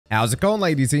How's it going,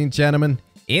 ladies and gentlemen?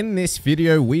 In this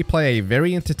video, we play a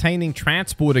very entertaining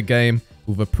transporter game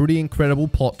with a pretty incredible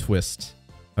plot twist.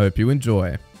 Hope you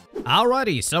enjoy.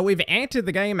 Alrighty, so we've entered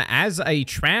the game as a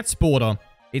transporter.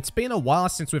 It's been a while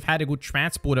since we've had a good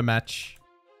transporter match.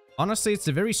 Honestly, it's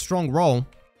a very strong role.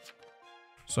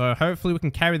 So hopefully we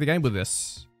can carry the game with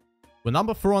this. We're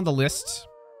number 4 on the list.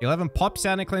 11 pops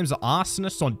out and claims an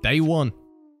arsonist on day 1.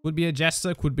 Could be a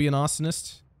jester, could be an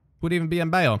arsonist. Could even be a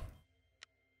mayor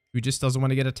who just doesn't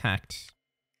want to get attacked.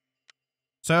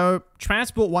 So,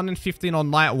 transport 1 and 15 on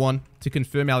night 1 to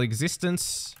confirm our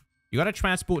existence. You gotta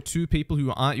transport 2 people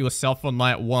who aren't yourself on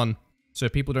night 1, so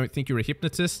people don't think you're a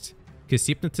hypnotist, because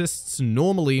hypnotists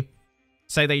normally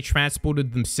say they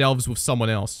transported themselves with someone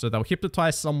else. So they'll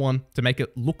hypnotize someone to make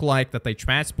it look like that they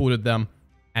transported them,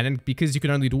 and then because you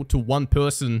can only do it to one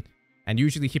person, and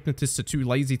usually hypnotists are too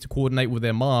lazy to coordinate with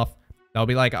their math, they'll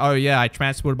be like, oh yeah, I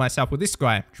transported myself with this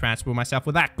guy, transported myself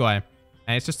with that guy.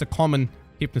 And it's just a common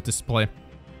hypnotist play.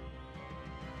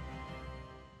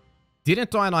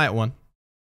 Didn't die night 1.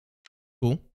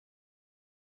 Cool.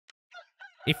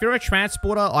 If you're a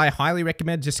transporter, I highly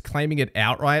recommend just claiming it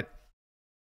outright,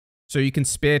 so you can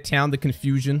spare town the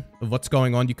confusion of what's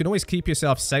going on. You can always keep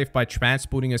yourself safe by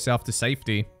transporting yourself to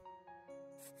safety.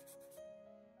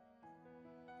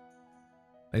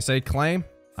 They say claim.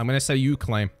 I'm going to say you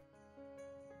claim.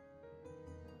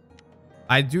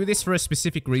 I do this for a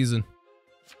specific reason.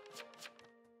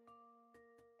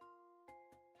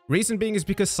 Reason being is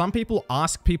because some people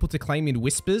ask people to claim in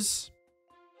whispers.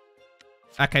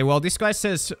 Okay, well, this guy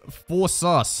says, for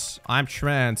sus, I'm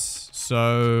trans,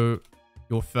 so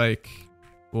you're fake.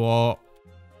 Well,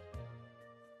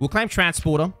 we'll claim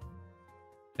transporter.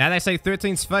 Now they say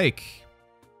 13's fake.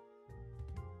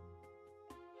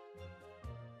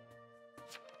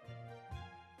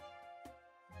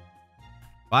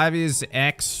 Five is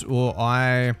X or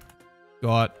I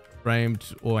got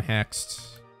framed or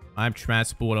hexed. I'm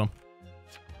transporter.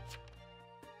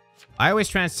 I always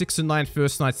trans 6 and 9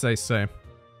 first nights, they say.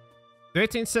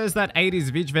 13 says that 8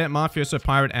 is Vigvet, Mafioso,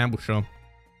 Pirate, Ambusher.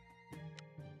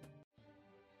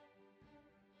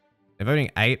 They're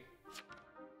voting 8.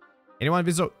 Anyone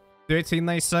visit 13,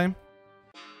 they say?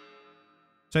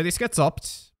 So this gets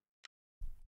opt.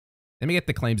 Let me get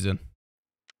the claims in.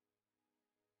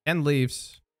 10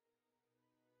 leaves.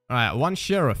 Alright, 1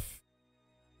 sheriff.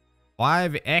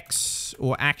 5 X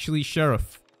or actually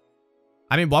sheriff.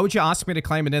 I mean, why would you ask me to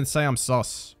claim and then say I'm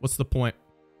sus? What's the point?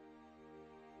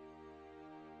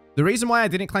 The reason why I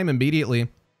didn't claim immediately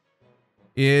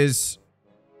is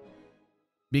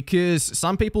because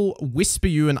some people whisper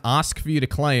you and ask for you to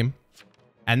claim,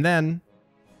 and then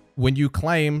when you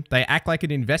claim, they act like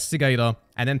an investigator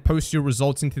and then post your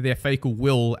results into their fake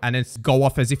will and then go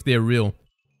off as if they're real.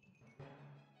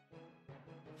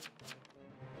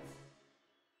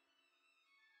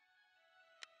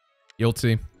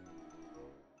 Guilty.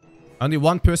 Only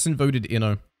 1 person voted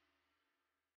Inno.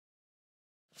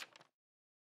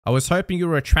 I was hoping you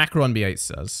were a tracker on B8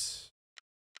 says.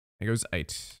 It goes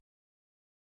 8.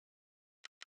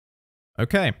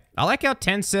 Okay. I like how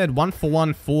 10 said 1 for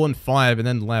 1, 4 and 5 and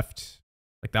then left.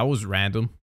 Like that was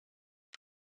random.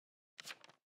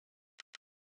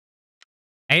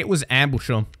 8 was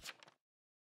Ambusher.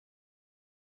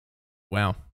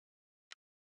 Wow.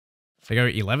 They go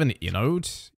 11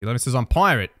 Innode. 11 says I'm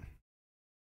pirate.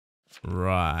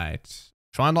 Right.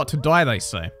 Try not to die, they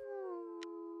say.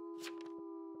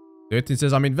 13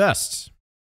 says I'm invest.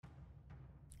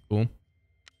 Cool.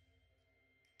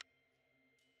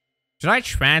 Should I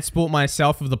transport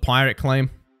myself with the pirate claim?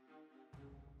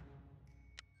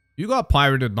 You got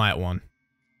pirated night 1.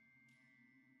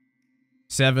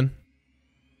 7.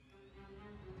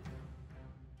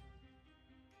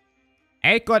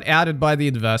 8 got outed by the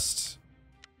invest.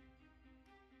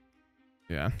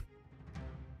 Yeah.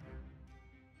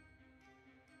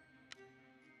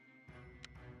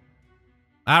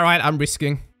 Alright, I'm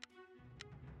risking.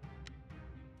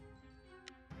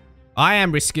 I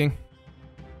am risking.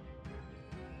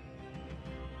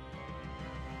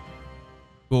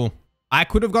 Cool. I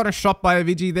could have gotten shot by a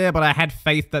Vigi there, but I had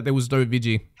faith that there was no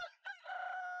Vigi.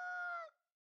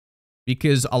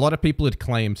 Because a lot of people had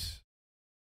claimed.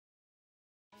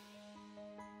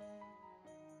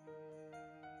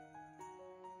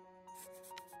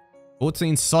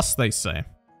 "14 sus," they say.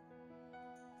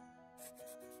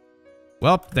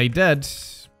 Well, they did.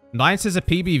 9 says a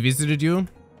PB visited you.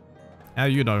 How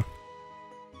you know?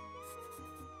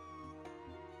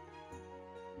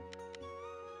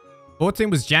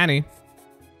 "14 was Janny."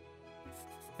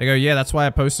 They go, yeah, that's why I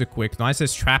posted quick. 9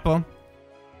 says Trapper.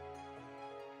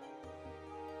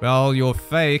 Well, you're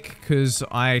fake because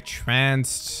I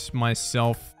transed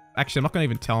myself. Actually, I'm not going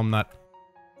to even tell them that.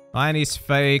 9 is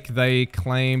fake. They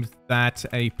claimed that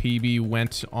a PB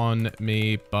went on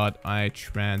me, but I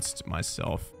transed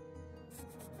myself.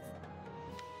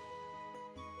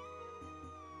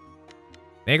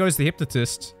 There goes the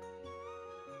hypnotist.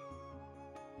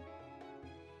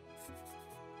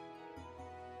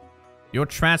 You're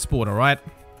transporter, right?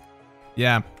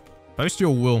 Yeah. Post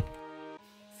your will.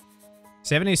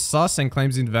 7 is sus and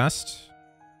claims invest.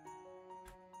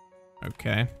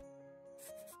 Okay.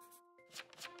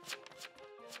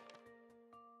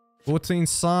 14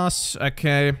 sus.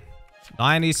 Okay.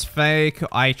 9 is fake.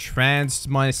 I transed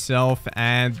myself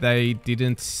and they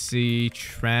didn't see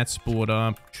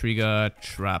transporter trigger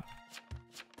trap.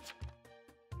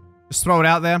 Just throw it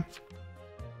out there.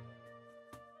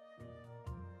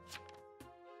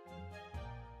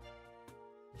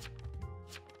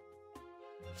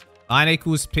 Nine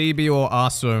equals PB or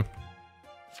ASO.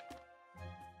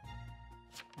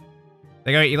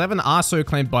 There you go. 11 ASO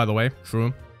claimed, by the way.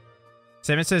 True.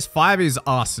 7 says 5 is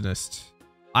arsonist.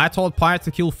 I told Pirate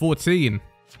to kill 14.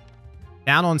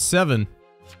 Down on 7.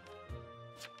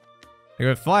 There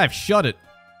you go. 5. Shut it.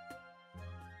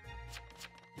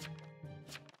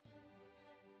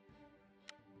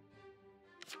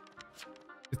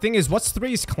 The thing is, what's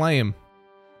 3's claim?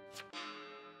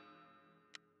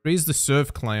 3 is the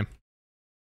serve claim.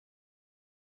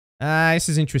 This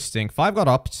is interesting. 5 got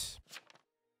upped.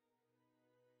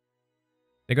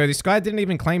 There you go. This guy didn't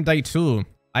even claim day 2.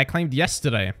 I claimed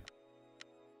yesterday.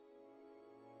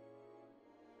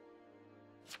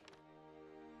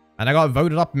 And I got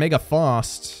voted up mega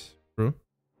fast. True.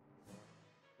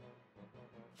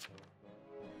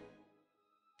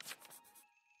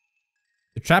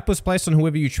 The trap was placed on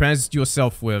whoever you transed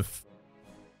yourself with.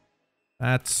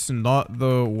 That's not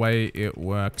the way it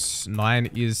works.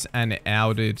 9 is an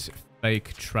outed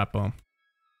fake trapper.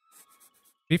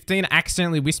 15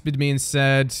 accidentally whispered me and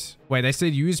said, wait, they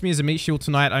said use me as a meat shield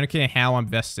tonight. I don't care how I'm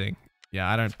vesting.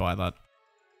 Yeah, I don't buy that.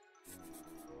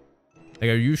 They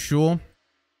go, you sure?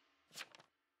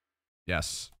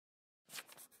 Yes.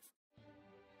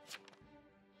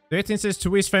 13 says,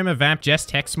 to his frame of vamp, just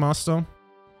Hexmaster.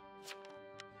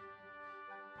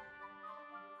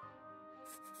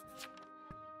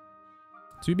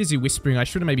 Too busy whispering. I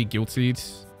should have maybe guiltied.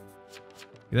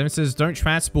 11 says, don't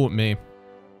transport me.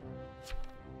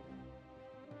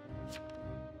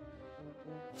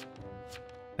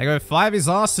 They go, 5 is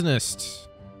arsonist.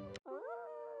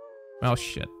 Well,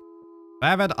 shit.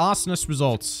 5 had arsonist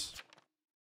results.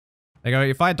 They go,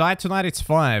 if I die tonight, it's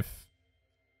 5.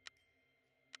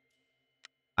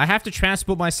 I have to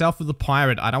transport myself with the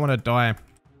pirate. I don't want to die.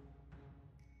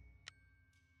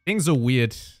 Things are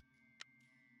weird.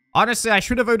 Honestly, I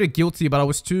should have voted guilty, but I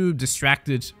was too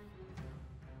distracted.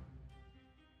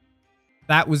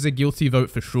 That was a guilty vote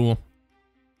for sure.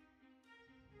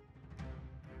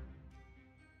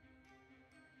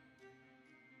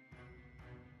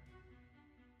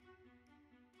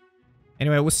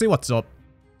 Anyway, we'll see what's up.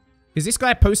 Because this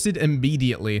guy posted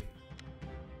immediately.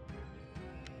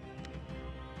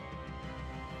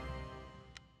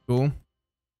 Cool.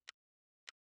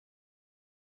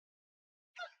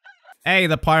 Hey,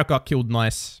 the pirate got killed.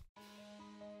 Nice.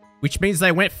 Which means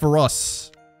they went for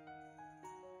us.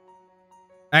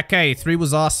 Okay, 3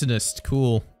 was arsonist.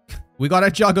 Cool. We got a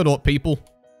juggernaut, people.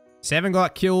 7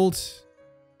 got killed.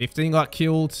 15 got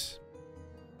killed.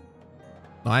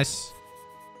 Nice.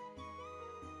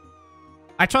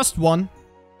 I trust 1.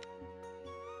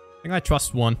 I think I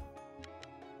trust 1.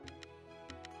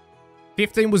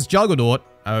 15 was juggernaut.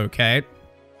 Okay.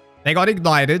 They got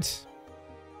ignited.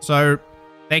 So...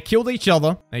 they killed each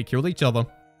other. They killed each other.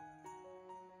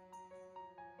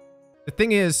 The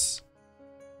thing is,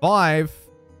 5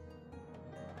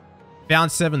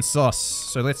 found 7 sus.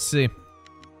 So let's see.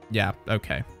 Yeah,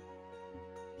 okay.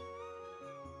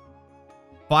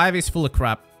 5 is full of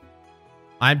crap.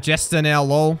 I'm Jester now,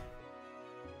 lol.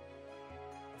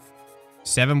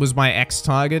 7 was my X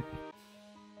target.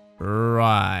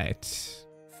 Right.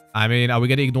 I mean, are we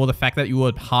going to ignore the fact that you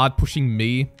were hard pushing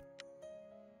me?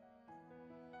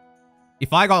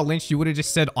 If I got lynched, you would have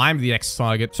just said I'm the X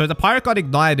target. So the pirate got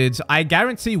ignited. I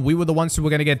guarantee we were the ones who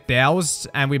were going to get doused,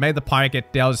 and we made the pirate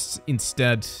get doused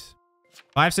instead.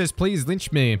 5 says, please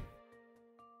lynch me.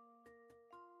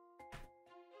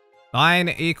 9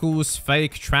 equals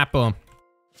fake trapper.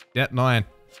 Get 9.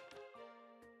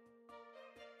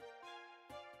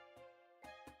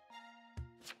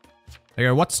 There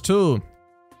you go. What's 2?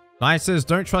 9 says,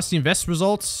 don't trust the invest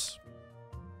results.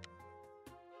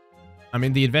 I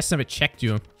mean, the invest never checked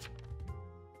you.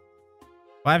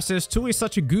 5 says 2 is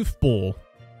such a goofball.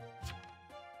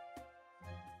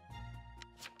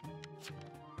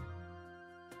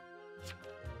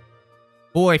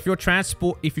 Or if you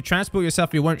transport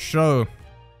yourself, it won't show.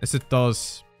 Yes, it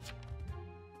does.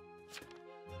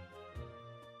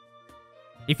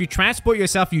 If you transport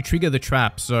yourself, you trigger the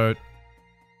trap, so...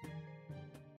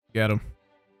 Get him.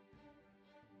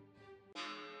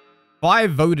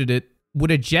 5 voted it.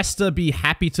 Would a jester be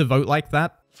happy to vote like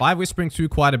that? 5 whispering through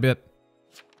quite a bit.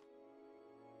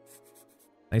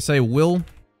 They say will.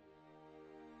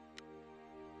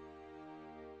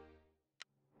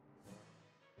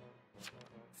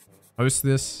 Post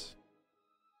this.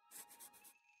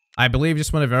 I believe,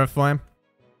 just want to verify.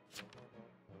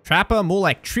 Trapper, more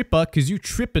like tripper, because you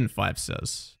trippin', 5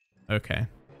 says. Okay.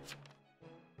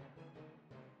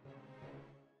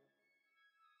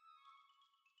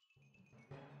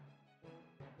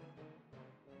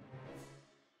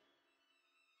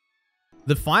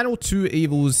 The final 2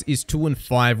 evils is 2 and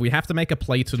 5. We have to make a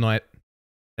play tonight.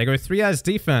 They go 3 as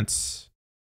defense.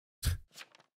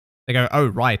 They go, oh,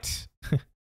 right.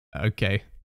 Okay.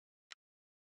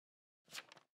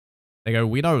 They go,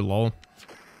 we know, lol.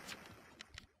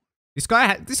 This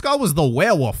guy was the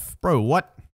werewolf. Bro,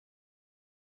 what?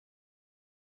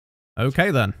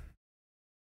 Okay, then.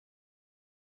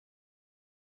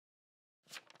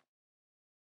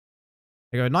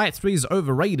 They go, Knight 3 is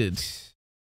overrated.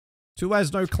 2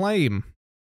 has no claim.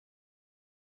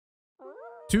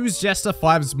 2's Jester,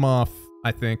 5's Marth,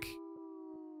 I think.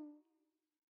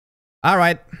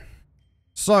 Alright.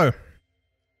 So.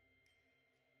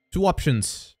 2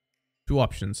 options. 2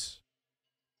 options.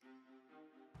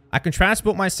 I can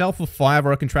transport myself with 5,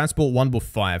 or I can transport 1 with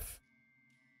 5.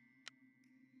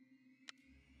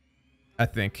 I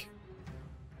think.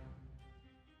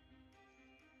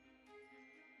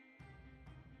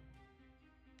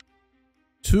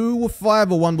 Two with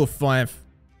 5 or 1 with 5?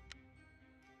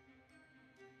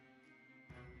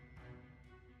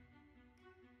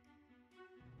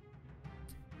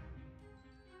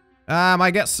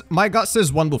 My gut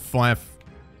says 1 with 5.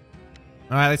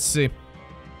 Alright, let's see.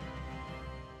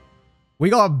 We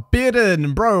got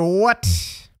bitten, bro, what?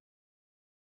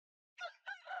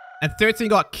 And 13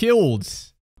 got killed.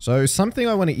 So something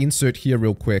I want to insert here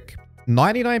real quick.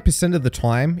 99% of the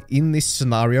time in this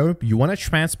scenario, you want to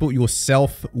transport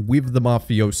yourself with the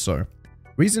mafioso.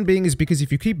 Reason being is because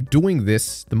if you keep doing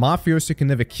this, the mafioso can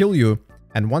never kill you,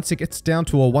 and once it gets down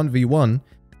to a 1v1,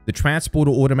 the transporter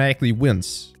automatically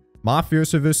wins.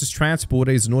 Mafioso versus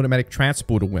transporter is an automatic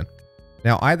transporter win.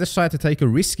 Now, I decided to take a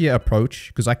riskier approach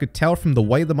because I could tell from the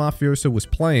way the mafioso was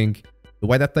playing, the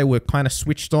way that they were kind of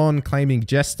switched on, claiming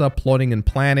Jester, plotting and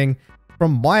planning.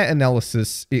 From my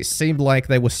analysis, it seemed like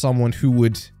they were someone who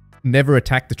would never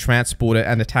attack the transporter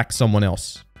and attack someone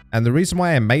else. And the reason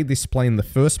why I made this play in the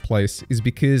first place is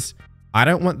because I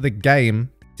don't want the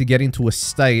game to get into a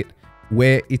state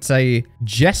where it's a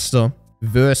Jester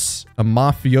versus a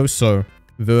mafioso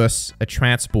versus a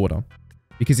transporter.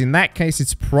 Because in that case,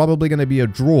 it's probably going to be a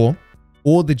draw,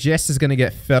 or the Jester's going to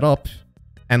get fed up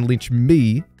and lynch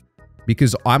me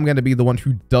because I'm going to be the one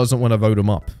who doesn't want to vote him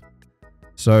up.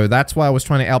 So that's why I was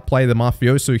trying to outplay the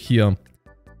mafioso here,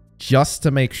 just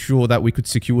to make sure that we could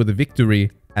secure the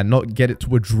victory and not get it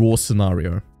to a draw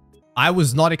scenario. I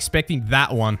was not expecting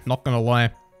that one, not gonna lie.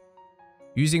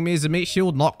 Using me as a meat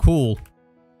shield, not cool.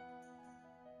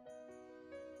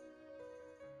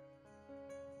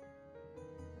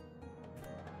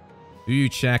 Do you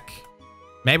check?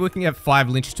 Maybe we can get 5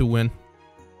 lynch to win.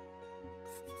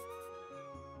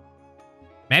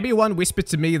 Maybe one whispered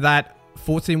to me that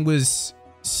 14 was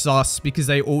sus because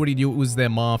they already knew it was their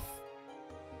Marth.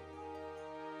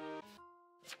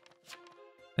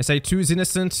 They say 2 is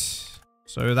innocent,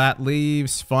 so that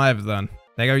leaves 5 then.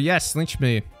 They go, yes, lynch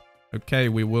me. Okay,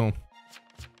 we will.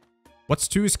 What's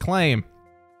 2's claim?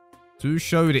 2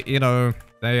 showed, you know,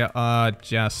 they are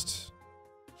just...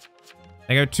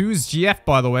 They go, 2's GF,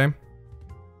 by the way.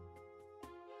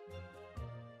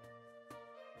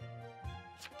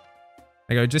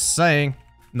 They go, just saying.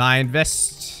 Nah,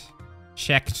 invest...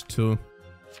 Checked to.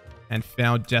 And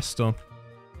found Jester.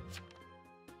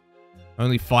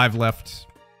 Only 5 left.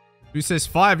 Who says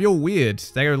 5? You're weird.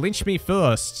 They go, lynch me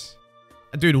first.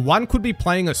 Dude, 1 could be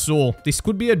playing a Saw. This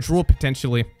could be a draw,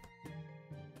 potentially.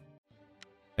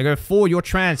 They go, 4, you're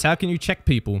trans. How can you check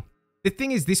people? The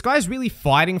thing is, this guy's really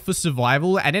fighting for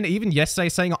survival. And then even yesterday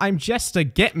saying, I'm Jester,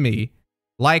 get me.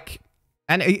 Like,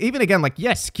 and even again, like,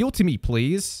 yes, kill to me,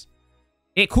 please.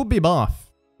 It could be Marth.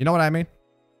 You know what I mean?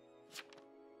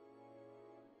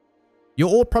 You're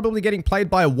all probably getting played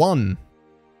by 1.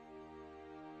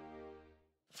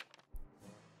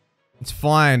 It's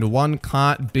fine. One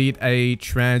can't beat a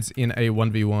trans in a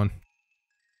 1v1.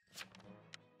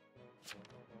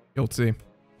 Guilty.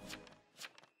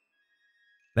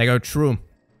 They go true.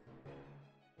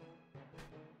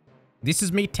 This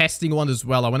is me testing one as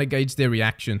well. I want to gauge their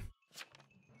reaction.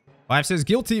 5 says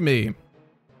guilty me.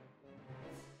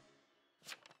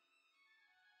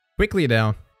 Quickly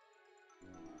down.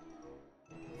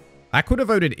 I could have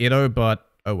voted Itto, but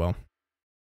oh well.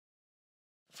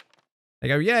 They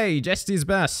go, yay, Jesty's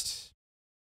best.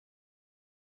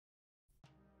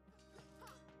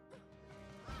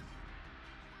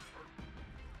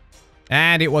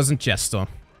 And it wasn't Jester.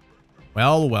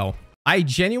 Well, well. I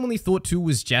genuinely thought 2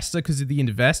 was Jester because of the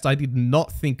invest. I did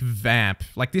not think Vamp.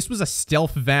 Like, this was a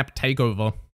stealth Vamp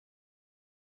takeover.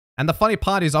 And the funny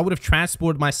part is I would have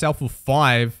transported myself with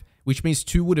 5, which means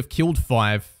 2 would have killed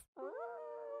 5.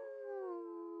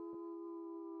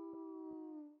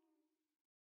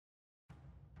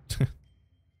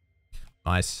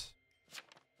 Nice.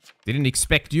 Didn't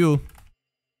expect you.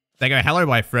 They go, hello,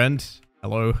 my friend.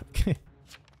 Hello.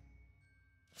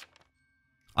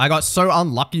 I got so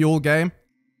unlucky all game.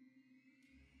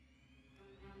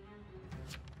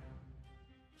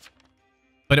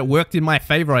 But it worked in my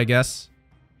favor, I guess.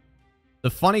 The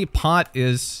funny part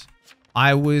is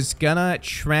I was gonna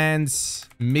trans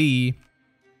me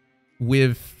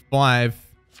with 5.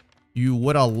 You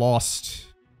would have lost.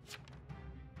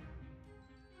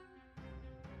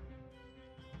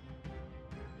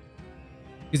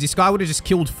 Because this guy would have just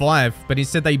killed 5, but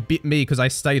instead they bit me because I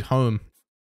stayed home.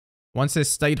 One says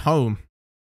stayed home.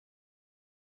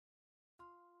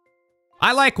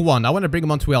 I like 1. I want to bring him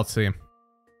onto our team.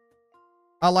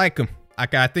 I like him.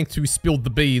 Okay, I think 2 spilled the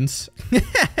beans.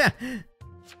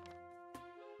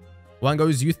 1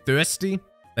 goes, you thirsty?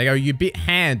 They go, you bit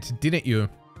hand, didn't you?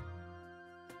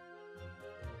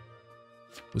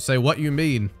 We'll say, what you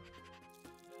mean?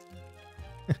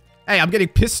 Hey, I'm getting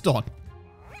pissed on.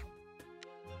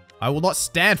 I will not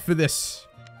stand for this.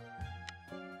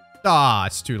 Ah,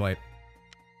 it's too late.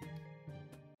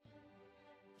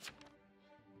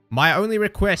 My only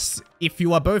request, if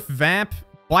you are both Vamp,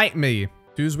 bite me.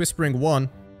 2's whispering 1.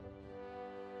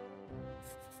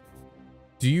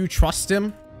 Do you trust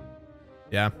him?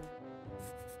 Yeah.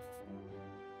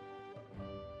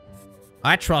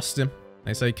 I trust him.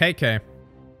 They say KK.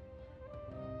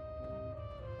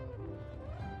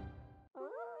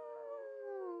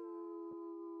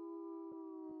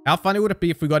 How funny would it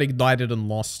be if we got ignited and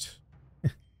lost?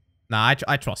 Nah,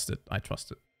 I trust it. I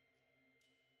trust it.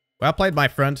 Well played, my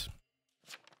friend.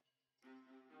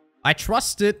 I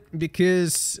trust it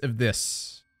because of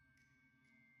this.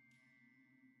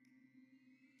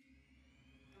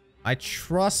 I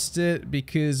trust it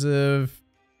because of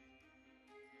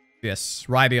this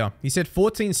right here. He said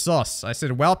 14 sus. I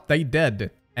said, well, they dead.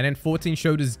 And then 14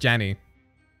 showed us Janny.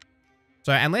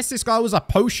 So unless this guy was a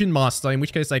potion master, in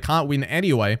which case they can't win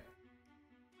anyway,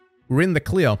 we're in the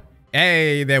clear.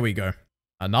 Hey, there we go.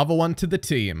 Another one to the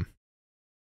team.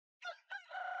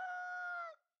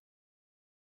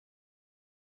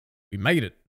 We made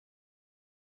it.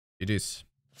 It is.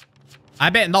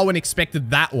 I bet no one expected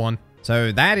that one.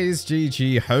 So that is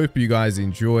GG. Hope you guys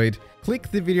enjoyed. Click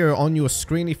the video on your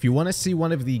screen if you want to see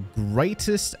one of the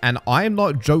greatest, and I'm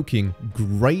not joking,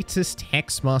 greatest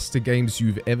Hexmaster games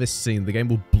you've ever seen. The game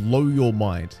will blow your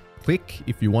mind. Click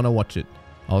if you want to watch it.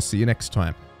 I'll see you next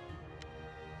time.